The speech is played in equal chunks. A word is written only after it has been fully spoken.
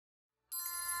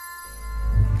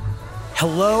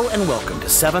Hello and welcome to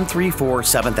 734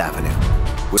 7th Avenue,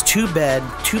 where 2-bed,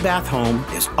 2-bath home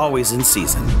is always in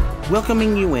season.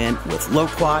 Welcoming you in with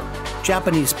loquat,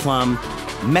 Japanese plum,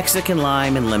 Mexican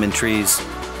lime, and lemon trees.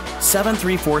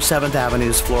 734 7th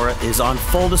Avenue's flora is on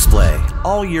full display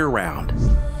all year round.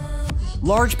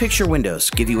 Large picture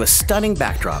windows give you a stunning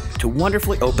backdrop to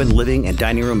wonderfully open living and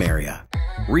dining room area.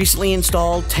 Recently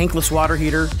installed tankless water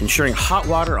heater, ensuring hot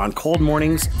water on cold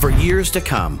mornings for years to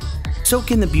come.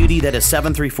 Soak in the beauty that is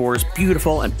 734's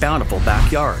beautiful and bountiful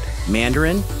backyard.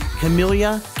 Mandarin,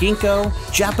 camellia, ginkgo,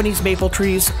 Japanese maple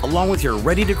trees, along with your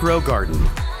ready-to-grow garden.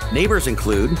 Neighbors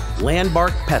include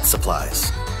Landmark Pet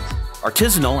Supplies,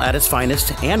 artisanal at its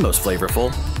finest and most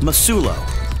flavorful, Masulo,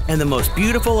 and the most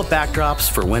beautiful of backdrops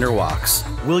for winter walks,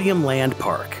 William Land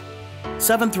Park.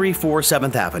 734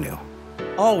 7th Avenue,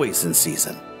 always in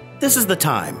season. This is the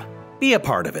time. Be a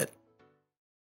part of it.